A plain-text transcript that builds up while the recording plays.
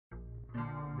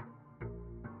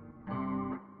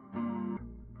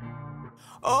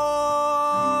I'm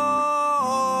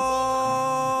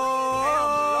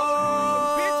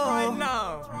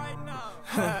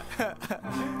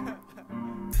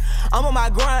on my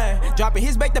grind, dropping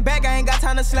his back to back, I ain't got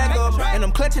time to slack up. And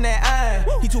I'm clutching that iron,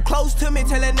 he too close to me,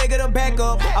 tell that nigga to back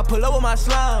up. I pull up with my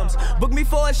slums, book me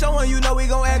for a show and you know we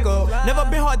gon' echo. Never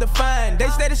been hard to find, they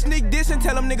stay to sneak this and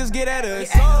tell them niggas get at us.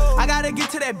 I gotta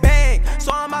get to that bag,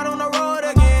 so I'm out on the road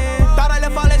again. Thought I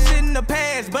left all that shit in the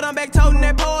past, but I'm back toting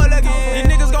that pole again.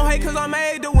 These niggas gon' hate cause I'm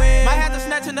made to win, might have to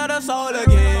snatch another soul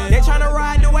again. They tryna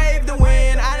ride the wave to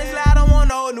win, honestly I don't want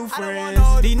no new friends.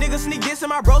 These niggas sneak this and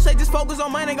my bro say just focus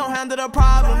on money, gon' handle the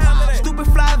problem. Stupid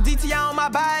fly GTI on my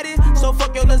body, so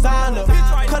fuck your designer.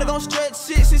 Cutter gon' stretch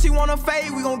shit, since he wanna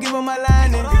fade, we gon' give him a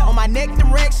lining. On my neck,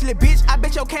 them racks slit, bitch, I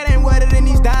bet your cat ain't wetter than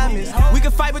these diamonds. We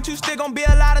can fight, but you still gon' be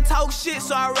a lot of talk shit,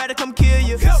 so I'd rather come kill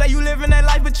you. Say you living that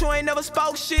life, but you ain't never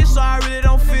spoke shit, so I really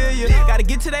don't feel you. Gotta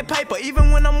get to that paper,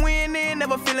 even when I'm winning,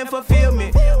 never feeling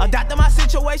fulfillment. Adapting my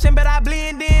situation, but I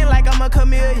blend in like I'm a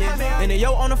chameleon. And then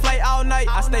yo on the flight all night,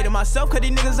 I stay to myself, cause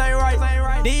these niggas ain't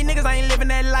right. These niggas ain't living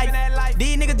that life.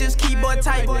 These niggas just keyboard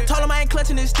tight. Told them I ain't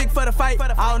clutching this stick for the fight.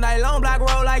 All night long, block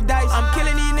roll like dice. I'm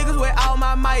killing these niggas with all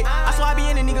my might. I swear I be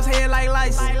in the niggas' head like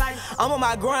lice. I'm on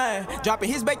my grind, dropping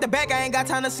his back to back, I ain't got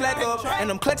time to slack up. And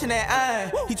I'm clutching that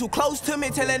iron, he too close to me,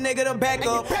 tell that nigga to back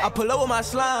up. I pull up with my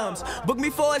slums, book me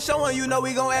for a show and you know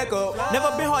we gon' echo.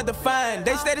 Never been hard to find,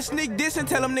 they stay to sneak this and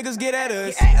tell them niggas get at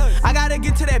us. I gotta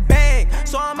get to that bag,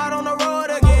 so I'm out on the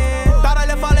road again. Thought I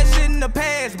left all that shit in the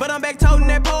past, but I'm back toting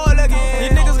that pole again.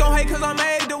 These niggas gon' hate cause I'm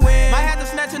made to win, might have to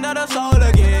snatch another soul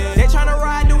again. They tryna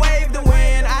ride the wave to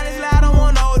win, honestly I don't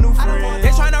want no new friends. They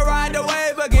tryna ride the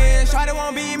wave again, Shawty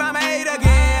won't be my mate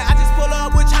again. I just pull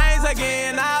up with chains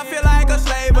again, now I feel like a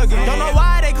slave again. Don't know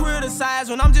why they criticize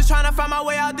when I'm just tryna find my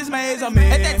way out this maze I'm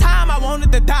in. At that time I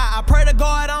wanted to die, I pray to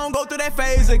God I don't go through that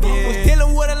phase again. Was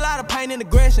dealing with a lot of pain and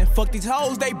aggression, fuck these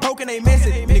hoes, they broken, they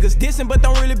messing. Niggas dissing but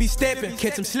don't really be stepping,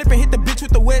 catch him slipping, hit the bitch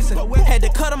with the Wesson. Had to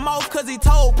cut him off cause he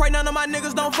told, pray none of my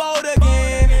niggas don't fold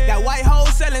again. Got white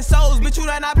hoes selling souls, bitch you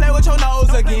not play with your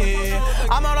nose again.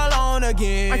 I'm all alone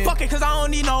again, like fuck it cause I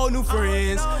don't need no new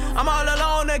friends. I'm all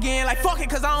alone again, like fuck it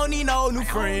cause I don't need no new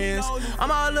friends.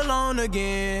 I'm all alone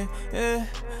again, yeah.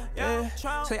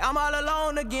 Say I'm all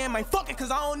alone again, man, fuck it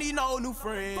cause I don't need no new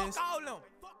friends.